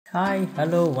Hi,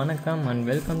 hello, vanakkam and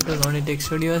welcome to Lonitech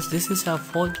Studios. This is our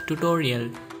fourth tutorial.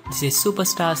 This is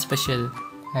Superstar Special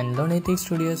and Lonitech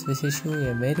Studios wishes you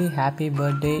a very happy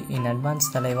birthday in advance,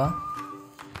 Talaiva.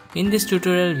 In this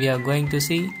tutorial we are going to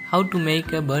see how to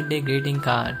make a birthday greeting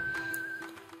card.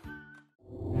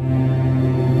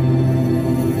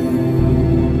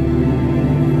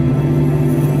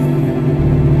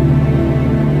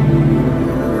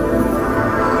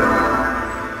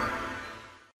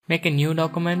 Make a new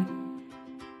document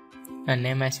and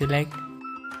name as you like.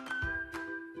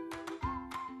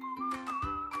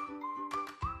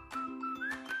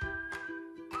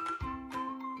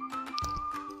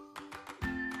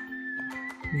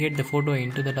 Get the photo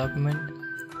into the document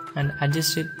and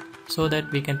adjust it so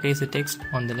that we can place the text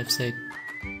on the left side.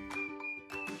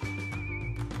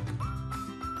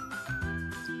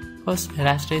 First,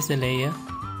 rasterize the layer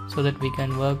so that we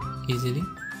can work easily.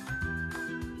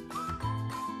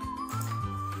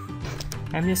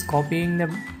 I am just copying the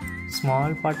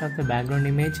small part of the background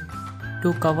image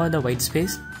to cover the white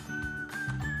space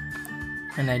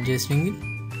and adjusting it.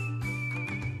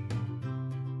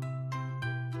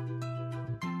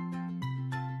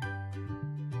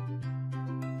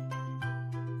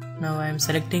 Now I am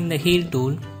selecting the heal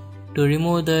tool to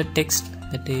remove the text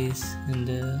that is in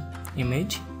the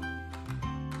image.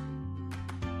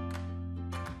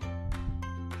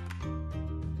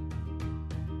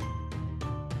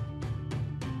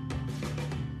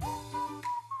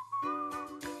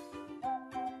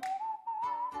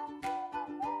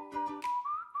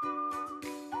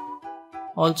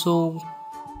 Also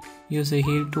use the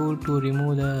heal tool to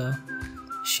remove the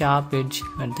sharp edge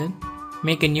at that.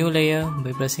 Make a new layer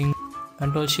by pressing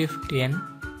Ctrl Shift N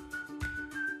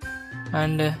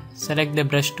and select the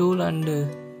brush tool, and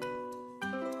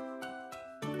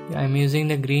I am using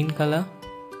the green color.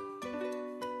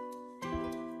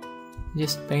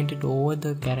 Just paint it over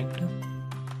the character.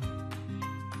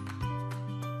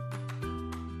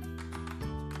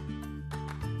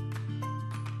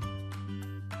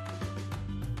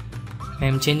 I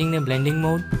am changing the blending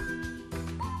mode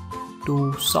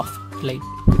to soft light.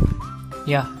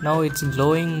 Yeah, now it's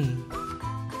glowing,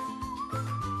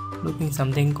 looking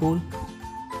something cool.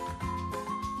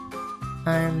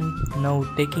 I am now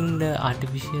taking the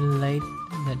artificial light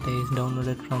that is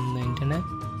downloaded from the internet.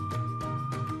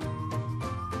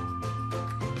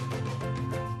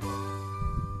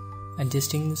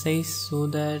 Adjusting the size so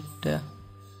that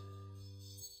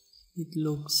it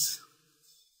looks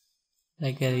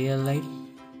like a real light.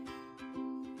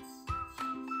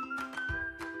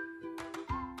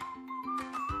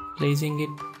 Placing it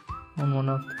on one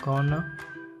of the corner.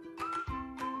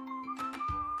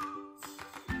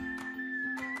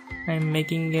 I am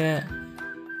making a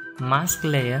mask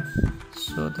layer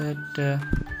so that the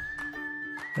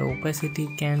opacity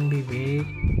can be varied.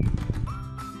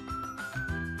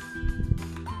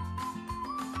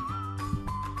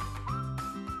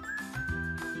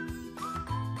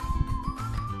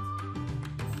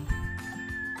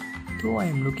 Though I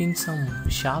am looking some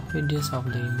sharp edges of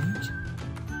the image.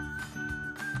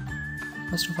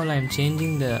 First of all, I am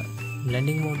changing the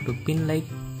blending mode to pin light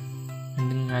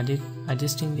and then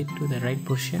adjusting it to the right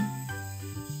position.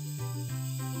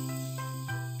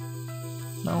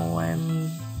 Now I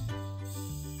am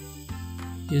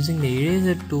using the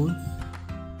eraser tool.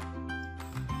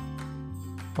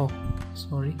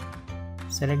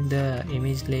 Select the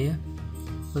image layer.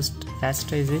 First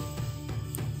rasterize it,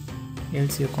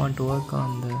 else you can't work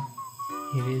on the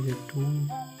eraser tool.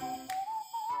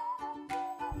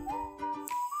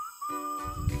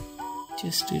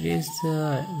 Just erase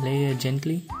the layer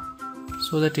gently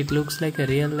so that it looks like a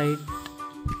real light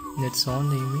that's on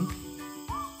the image.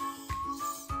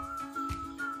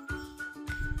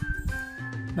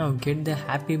 Now get the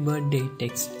happy birthday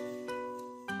text.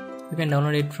 You can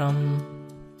download it from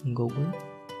Google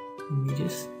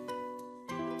Images.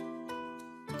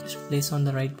 Just place on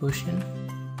the right position.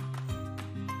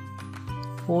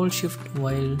 Hold Shift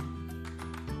while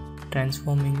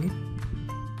transforming it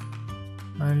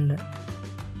and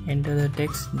enter the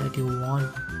text that you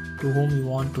want, to whom you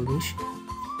want to wish.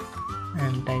 I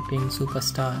am typing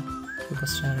Superstar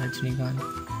Rajinikanth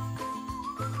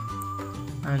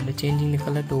and changing the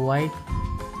color to white,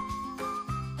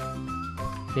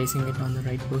 placing it on the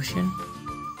right position.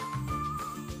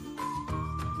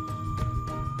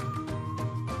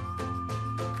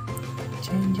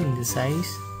 Changing the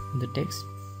size of the text.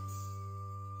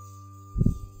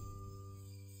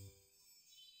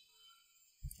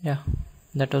 Yeah,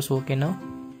 that was okay now.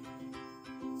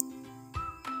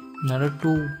 In order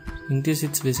to increase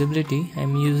its visibility, I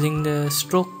am using the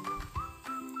stroke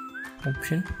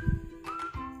option.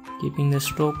 keeping the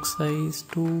stroke size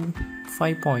to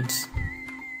 5 points.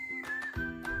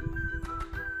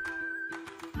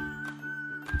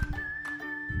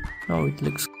 Now it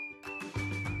looks